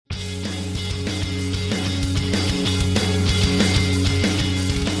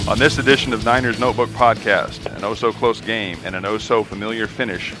On this edition of Niners Notebook Podcast, an oh-so-close game and an oh-so-familiar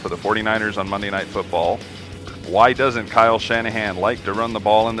finish for the 49ers on Monday Night Football. Why doesn't Kyle Shanahan like to run the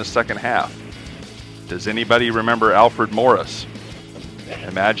ball in the second half? Does anybody remember Alfred Morris?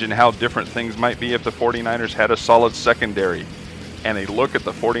 Imagine how different things might be if the 49ers had a solid secondary. And a look at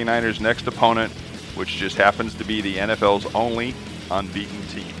the 49ers' next opponent, which just happens to be the NFL's only unbeaten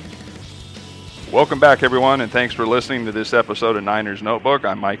team. Welcome back, everyone, and thanks for listening to this episode of Niners Notebook.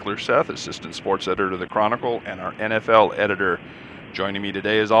 I'm Mike Lurseth, Assistant Sports Editor of the Chronicle and our NFL editor. Joining me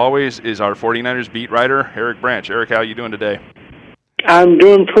today, as always, is our 49ers beat writer, Eric Branch. Eric, how are you doing today? I'm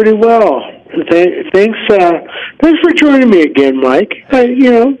doing pretty well. Thanks for joining me again, Mike.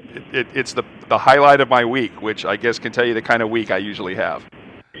 It's the highlight of my week, which I guess can tell you the kind of week I usually have.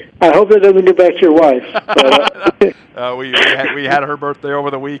 I hope that doesn't get back to your wife. We had her birthday over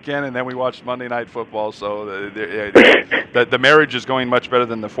the weekend, and then we watched Monday Night Football, so the marriage is going much better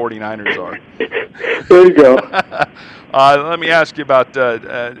than the 49ers are. There you go. Let me ask you about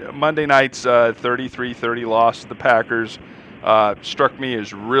Monday night's 33-30 loss to the Packers. Struck me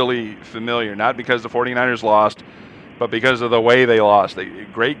as really familiar, not because the 49ers lost, but because of the way they lost. A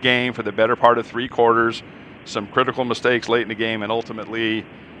great game for the better part of three quarters, some critical mistakes late in the game, and ultimately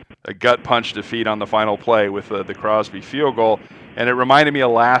a gut punch defeat on the final play with the Crosby field goal. And it reminded me of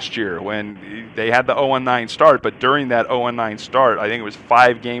last year when they had the 0-9 start, but during that 0-9 start, I think it was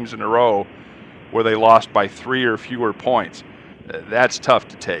 5 games in a row where they lost by 3 or fewer points. That's tough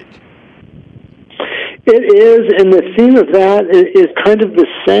to take. It is, and the theme of that is kind of the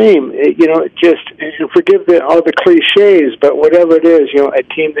same. Just forgive all the cliches, but whatever it is, a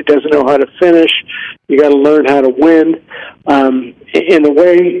team that doesn't know how to finish, you got to learn how to win. In a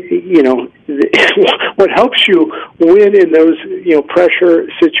way, what helps you win in those pressure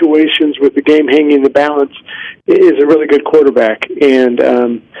situations with the game hanging in the balance is a really good quarterback, and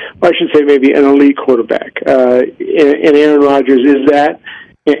I should say maybe an elite quarterback. And Aaron Rodgers is that.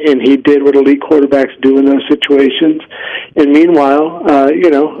 And he did what elite quarterbacks do in those situations. And meanwhile,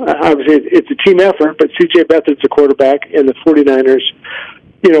 obviously it's a team effort, but C.J. Beathard's the quarterback, and the 49ers,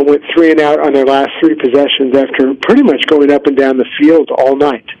 went 3 and out on their last 3 possessions after pretty much going up and down the field all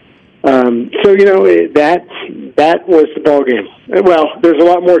night. So that was the ball game. Well, there's a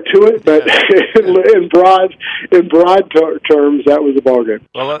lot more to it, but in broad terms, that was the ball game.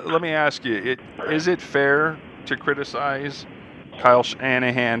 Well, let me ask you: is it fair to criticize Kyle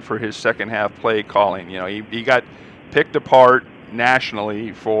Shanahan for his second half play calling? He got picked apart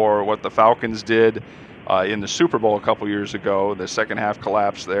nationally for what the Falcons did in the Super Bowl a couple years ago. The second half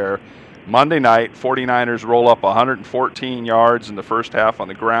collapse there. Monday night, 49ers roll up 114 yards in the first half on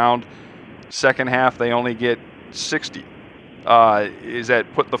the ground. Second half, they only get 60. Is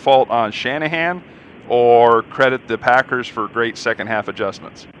that put the fault on Shanahan or credit the Packers for great second half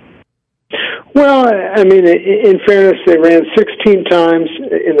adjustments? Well, I mean, in fairness, they ran 16 times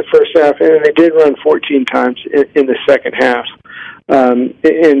in the first half, and they did run 14 times in the second half.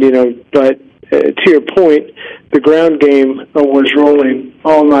 But to your point, the ground game was rolling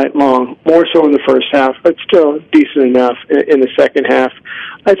all night long, more so in the first half, but still decent enough in the second half.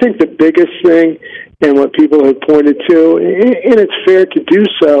 I think the biggest thing, and what people have pointed to, and it's fair to do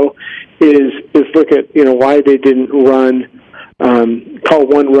so, is look at why they didn't call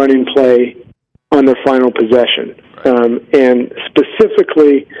one running play on their final possession, and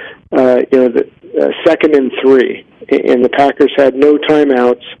specifically, the 2nd and 3, and the Packers had no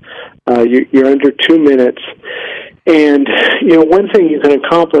timeouts. You're under 2 minutes, and one thing you can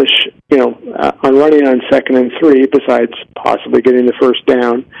accomplish, on running on 2nd and 3, besides possibly getting the first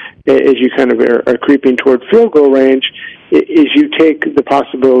down, as you kind of are creeping toward field goal range, is you take the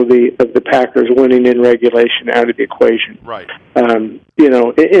possibility of the Packers winning in regulation out of the equation. Right.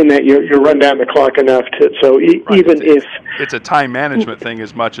 In that you run down the clock enough to, so even if... It's a time management thing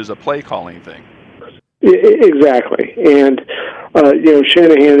as much as a play calling thing. Exactly. And,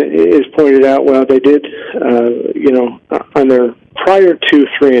 Shanahan has pointed out, well, they did, on their prior 2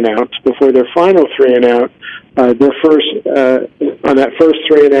 3-and-outs, before their final 3-and-out, their first, on that first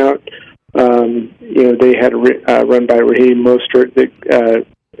 3-and-out, they had a run by Raheem Mostert that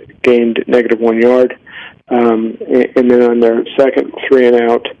gained -1 yard. And then on their second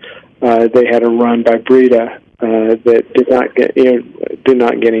 3-and-out, they had a run by Breida that did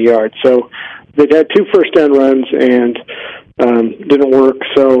not get a yard. So they've had 2 first down runs and didn't work.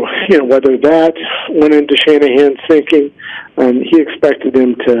 So whether that went into Shanahan's thinking, he expected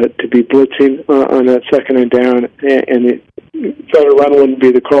them to be blitzing on that 2nd and down, and he thought a run wouldn't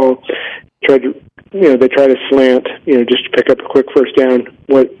be the call. They try to slant, just to pick up a quick first down.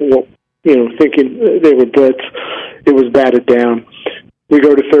 Thinking they would blitz, it was batted down. we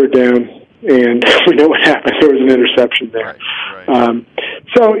go to third down, and we know what happened. There was an interception there. Right.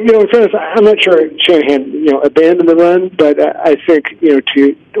 So, in fairness, I'm not sure Shanahan, abandoned the run, but I think,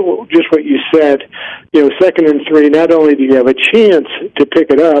 to just what you said, 2nd and 3, not only do you have a chance to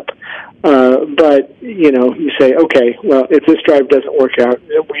pick it up, but, you say, okay, well, if this drive doesn't work out,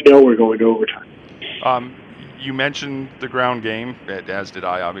 we know we're going to overtime. You mentioned the ground game, as did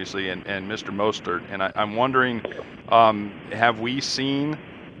I, obviously, and Mr. Mostert, and I'm wondering, have we seen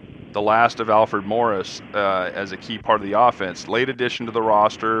the last of Alfred Morris as a key part of the offense? Late addition to the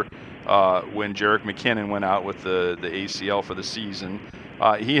roster when Jerick McKinnon went out with the ACL for the season.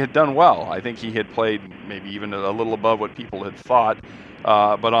 He had done well. I think he had played maybe even a little above what people had thought.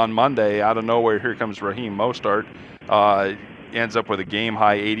 But on Monday, out of nowhere, here comes Raheem Mostert. Ends up with a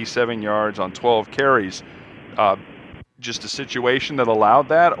game-high 87 yards on 12 carries. Just a situation that allowed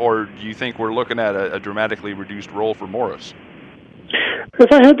that, or do you think we're looking at a dramatically reduced role for Morris?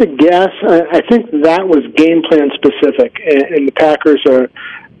 If I had to guess, I think that was game plan specific, and the Packers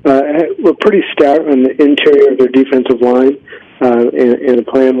were pretty stout on the interior of their defensive line, and the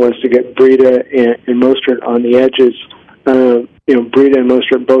plan was to get Breida and Mostert on the edges. Breida and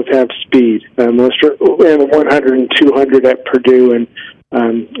Mostert both have speed. Mostert ran 100 and 200 at Purdue, and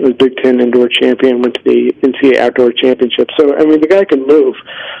was Big Ten indoor champion, went to the NCAA outdoor championship. So, the guy can move.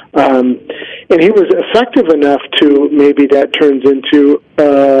 And he was effective enough to maybe that turns into,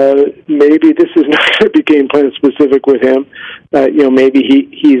 maybe this is not going to be game plan specific with him.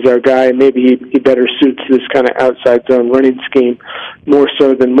 Maybe he's our guy. Maybe he better suits this kind of outside zone running scheme more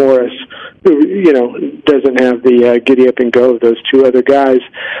so than Morris, who, doesn't have the giddy up and go of those two other guys.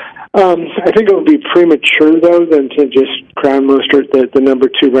 I think it would be premature, though, than to just crown Mostert the number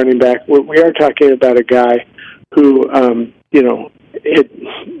 2 running back. We are talking about a guy who,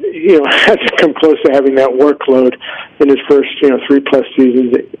 hasn't come close to having that workload in his first, 3+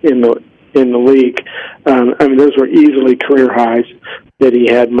 seasons in the league. Those were easily career highs that he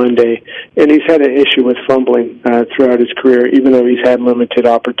had Monday, and he's had an issue with fumbling throughout his career, even though he's had limited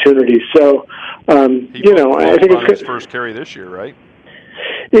opportunities. So, I think it's his first carry this year, right?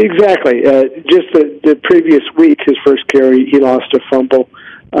 Exactly. Just the previous week, his first carry, he lost a fumble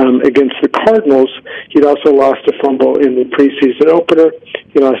against the Cardinals. He'd also lost a fumble in the preseason opener.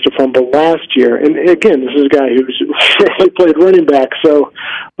 He lost a fumble last year. And again, this is a guy who's rarely played running back. So,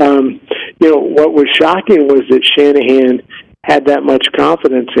 what was shocking was that Shanahan had that much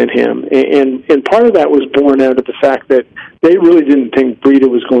confidence in him. And part of that was born out of the fact that they really didn't think Breida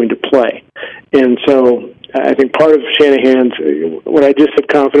was going to play. And so I think part of Shanahan's, when I just said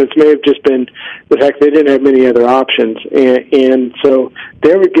confidence, may have just been the fact they didn't have many other options. And so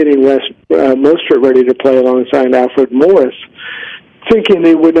they were getting Mostert ready to play alongside Alfred Morris, thinking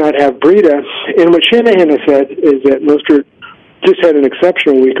they would not have Breida. And what Shanahan has said is that Mostert just had an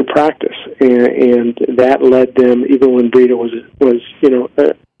exceptional week of practice, and that led them, even when Breida was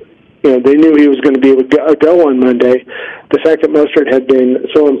they knew he was going to be able to go on Monday. The fact that Mostert had been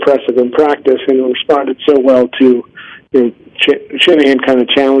so impressive in practice and responded so well to Shanahan kind of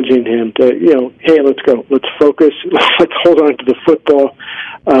challenging him to, hey, let's go, let's focus, let's hold on to the football.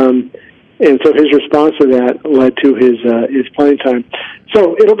 And so his response to that led to his playing time.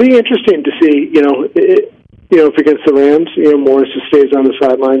 So it'll be interesting to see, if against the Rams, Morris stays on the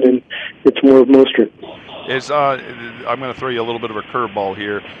sideline and it's more of Mostert. I'm going to throw you a little bit of a curveball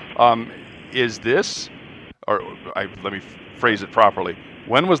here. Is this, let me phrase it properly,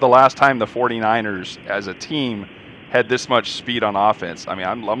 when was the last time the 49ers as a team had this much speed on offense?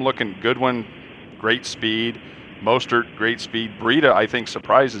 I'm looking Goodwin, great speed. Mostert, great speed. Breida, I think,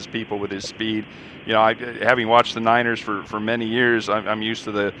 surprises people with his speed. Having watched the Niners for many years, I'm used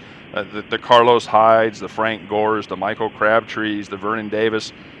to the Carlos Hydes, the Frank Gores, the Michael Crabtrees, the Vernon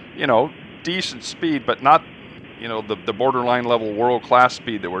Davis, decent speed, but not, the borderline level world-class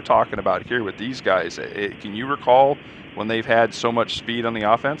speed that we're talking about here with these guys. Can you recall when they've had so much speed on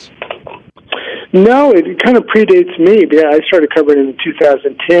the offense? No, it kind of predates me. Yeah, I started covering in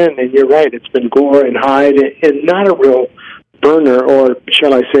 2010, and you're right, it's been Gore and Hyde, and not a real burner, or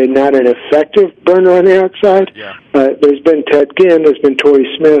shall I say, not an effective burner on the outside. Yeah. There's been Ted Ginn, there's been Torrey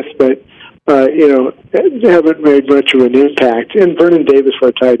Smith, but they haven't made much of an impact. And Vernon Davis, for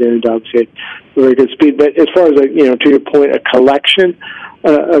a tight end, obviously had very good speed. But as far as to your point, a collection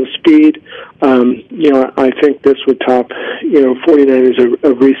of speed, I think this would top 49ers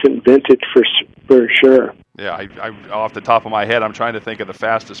of recent vintage for sure. Yeah, I off the top of my head, I'm trying to think of the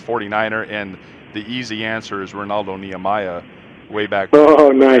fastest 49er, and the easy answer is Ronaldo Nehemiah, way back.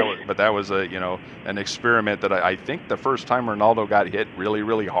 Oh, nice! But that was an experiment that I think the first time Ronaldo got hit really,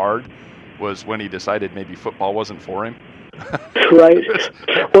 really hard was when he decided maybe football wasn't for him. Right.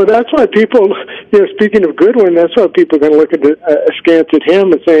 Well, that's why people, speaking of Goodwin, that's why people are going to look at askance at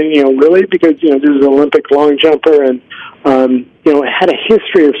him and saying, really? Because, this is an Olympic long jumper and, had a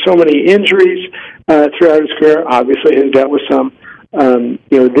history of so many injuries throughout his career. Obviously, has dealt with some,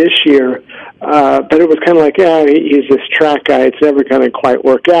 this year. But it was kind of like, he's this track guy. It's never going to quite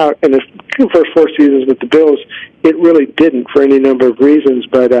work out. And the first 4 seasons with the Bills, it really didn't for any number of reasons.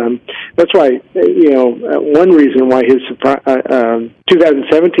 But that's why, one reason why his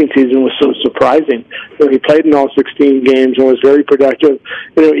 2017 season was so surprising. He played in all 16 games and was very productive.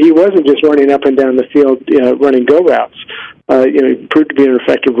 He wasn't just running up and down the field, running go routes. He proved to be an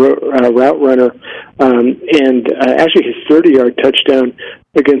effective route runner. And actually his 30-yard touchdown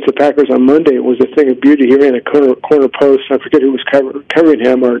against the Packers on Monday was a thing of beauty. He ran a corner post. I forget who was covering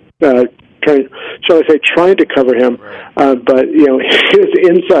him or trying to cover him. But, his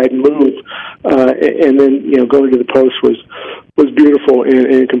inside move and then, going to the post was beautiful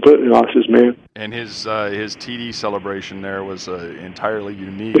and completely lost his man. And his TD celebration there was entirely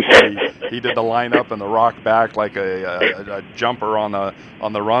unique. He did the lineup and the rock back like a jumper on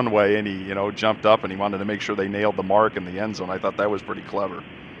the runway, and he jumped up and he wanted to make sure they nailed the mark in the end zone. I thought that was pretty clever.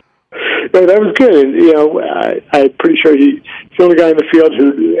 No, that was good. And, I'm pretty sure he's the only guy in the field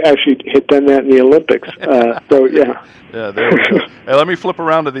who actually had done that in the Olympics. So, yeah. Yeah, there we go. Hey, let me flip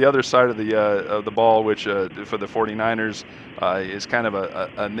around to the other side of the ball, which for the 49ers is kind of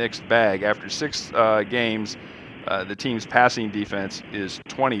a mixed bag. After 6 games, the team's passing defense is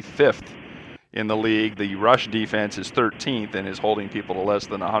 25th in the league. The rush defense is 13th and is holding people to less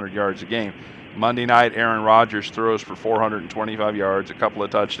than 100 yards a game. Monday night, Aaron Rodgers throws for 425 yards, a couple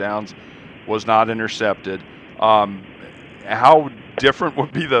of touchdowns, was not intercepted. How different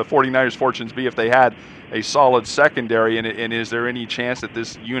would be the 49ers' fortunes be if they had a solid secondary, and is there any chance that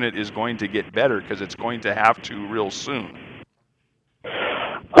this unit is going to get better, because it's going to have to real soon?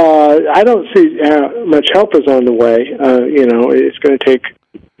 I don't see much help is on the way. It's going to take,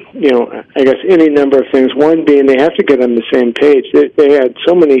 I guess any number of things. One being they have to get on the same page. They had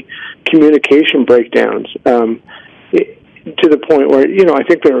so many communication breakdowns to the point where, I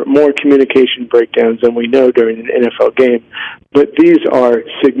think there are more communication breakdowns than we know during an NFL game. But these are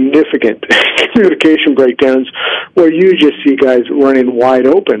significant communication breakdowns where you just see guys running wide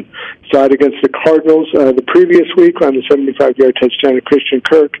open. Saw it against the Cardinals the previous week on the 75-yard touchdown to Christian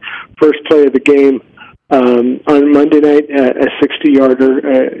Kirk. First play of the game on Monday night, a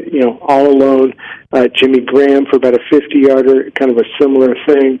 60-yarder, all alone. Jimmy Graham for about a 50-yarder, kind of a similar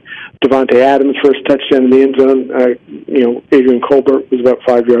thing. Devontae Adams' first touchdown in the end zone. Adrian Colbert was about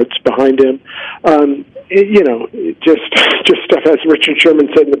 5 yards behind him. Just stuff as Richard Sherman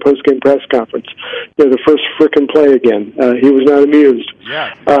said in the post-game press conference. The first frickin' play again. He was not amused.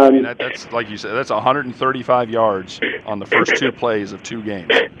 Yeah, that's like you said. That's 135 yards on the first 2 plays of 2 games.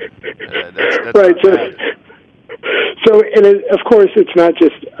 That's right. So, and of course, it's not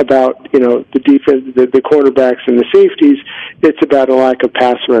just about the defense, the quarterbacks, and the safeties. It's about a lack of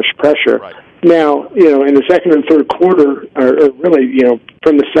pass rush pressure. Right. Now, in the second and third quarter, or really,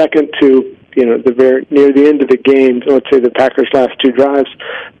 from the second to the very near the end of the game, let's say the Packers' last 2 drives,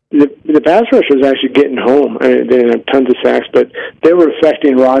 the pass rush was actually getting home. I mean, they didn't have tons of sacks, but they were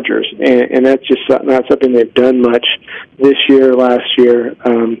affecting Rodgers, and that's just not something they've done much this year, last year,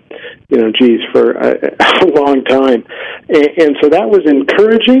 for a long time. And so that was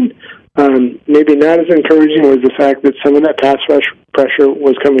encouraging. Maybe not as encouraging was the fact that some of that pass rush pressure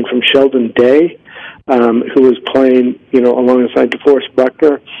was coming from Sheldon Day, who was playing, alongside DeForest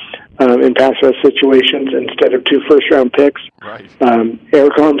Buckner. In pass rush situations instead of 2 first-round picks, right.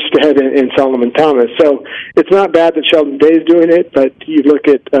 Eric Armstead and Solomon Thomas. So it's not bad that Sheldon Day is doing it, but you look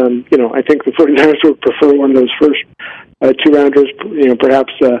at, I think the 49ers would prefer one of those first 2-rounders,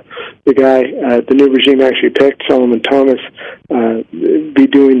 perhaps the guy the new regime actually picked, Solomon Thomas, be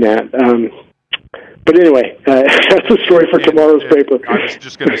doing that. But anyway, that's a story for tomorrow's paper. I was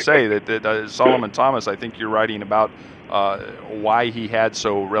just going to say that Solomon Thomas, I think you're writing about why he had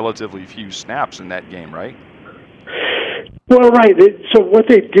so relatively few snaps in that game, right? Well, right. So what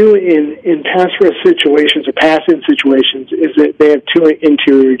they do in pass rush situations or passing situations is that they have 2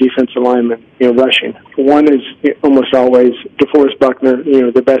 interior defensive linemen, rushing. One is almost always DeForest Buckner,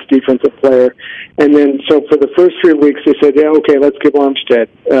 the best defensive player. And then, so for the first 3 weeks, they said, okay, let's give Armstead,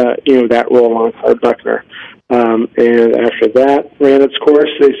 that role alongside Buckner. And after that ran its course,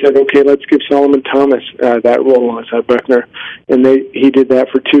 they said, okay, let's give Solomon Thomas that role alongside Buckner. And he did that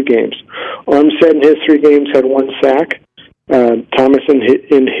for 2 games. Armstead in his 3 games had 1 sack. Thomas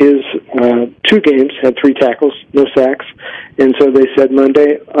in his 2 games had 3 tackles, no sacks. And so they said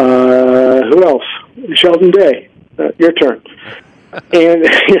Monday, who else? Sheldon Day. your turn. And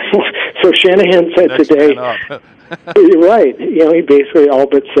so Shanahan said Next today, you're right. He basically all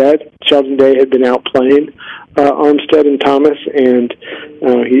but said Sheldon Day had been outplaying Armstead and Thomas, and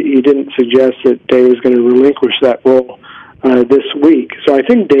he didn't suggest that Day was going to relinquish that role this week. So I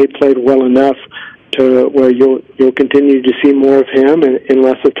think Day played well enough to where you'll continue to see more of him and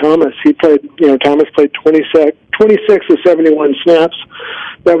less of Thomas. He played, Thomas played 26 of 71 snaps.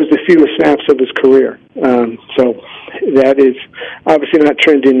 That was the fewest snaps of his career. So that is obviously not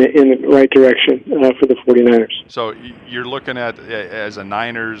trending in the right direction for the 49ers. So you're looking at, as a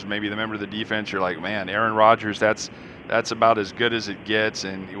Niners, maybe the member of the defense, you're like, man, Aaron Rodgers, that's about as good as it gets,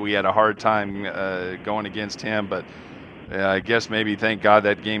 and we had a hard time going against him, but I guess maybe thank God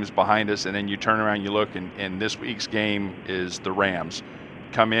that game's behind us. And then you turn around, you look, and this week's game is the Rams.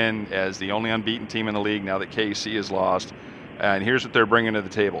 Come in as the only unbeaten team in the league now that KC is lost. And here's what they're bringing to the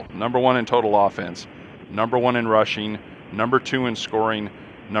table. Number 1 in total offense, number 1 in rushing, number 2 in scoring,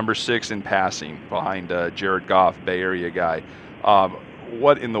 number 6 in passing behind Jared Goff, Bay Area guy.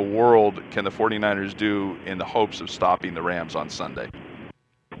 What in the world can the 49ers do in the hopes of stopping the Rams on Sunday?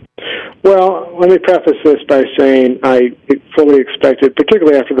 Well, let me preface this by saying I fully expected,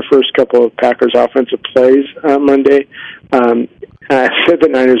 particularly after the first couple of Packers offensive plays Monday, I said the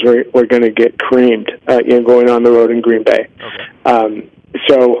Niners were going to get creamed going on the road in Green Bay. Okay.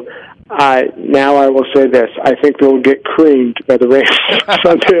 So now I will say this. I think they'll get creamed by the Rams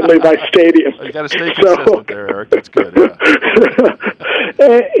Sunday at Levi Stadium. You got to stay consistent there, Eric. That's good. Yeah.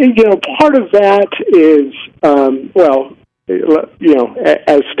 Part of that is,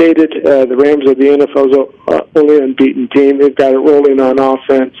 as stated, the Rams are the NFL's only unbeaten team. They've got it rolling on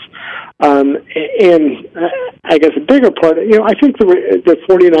offense. And I guess a bigger part, I think the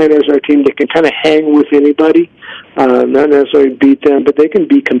 49ers are a team that can kind of hang with anybody, not necessarily beat them, but they can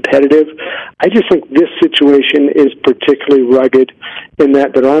be competitive. I just think this situation is particularly rugged in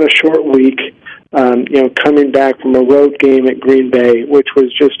that they're on a short week, coming back from a road game at Green Bay, which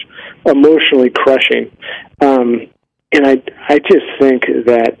was just emotionally crushing. And I just think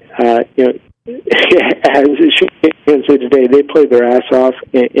that, as Shanahan said today, they played their ass off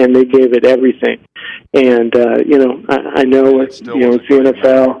and they gave it everything. And, I know it's the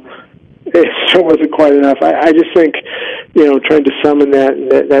NFL. It still wasn't quite enough. I just think, trying to summon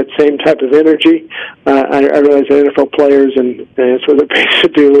that same type of energy. I realize that NFL players and that's what they're paid to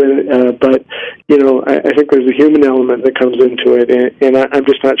do. But I think there's a human element that comes into it, and I'm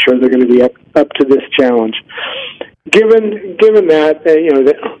just not sure they're going to be up to this challenge. Given that,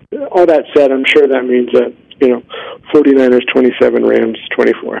 all that said, I'm sure that means 49ers 27, Rams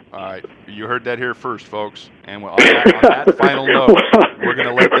 24. All right. You heard that here first, folks. And on that final note, we're going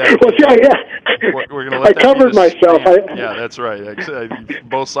to let that. We're going to let. I covered myself. Yeah, that's right.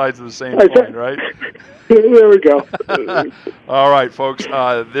 Both sides of the same coin, right? There we go. All right, folks.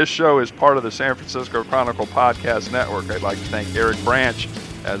 This show is part of the San Francisco Chronicle Podcast Network. I'd like to thank Eric Branch,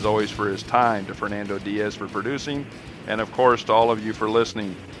 as always, for his time, to Fernando Diaz for producing, and, of course, to all of you for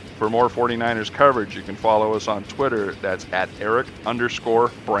listening. For more 49ers coverage, you can follow us on Twitter. That's at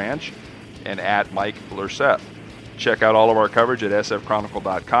Eric_Branch and at Mike Lurseth. Check out all of our coverage at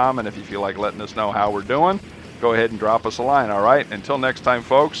sfchronicle.com, and if you feel like letting us know how we're doing, go ahead and drop us a line, all right? Until next time,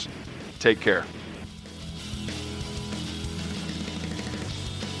 folks, take care.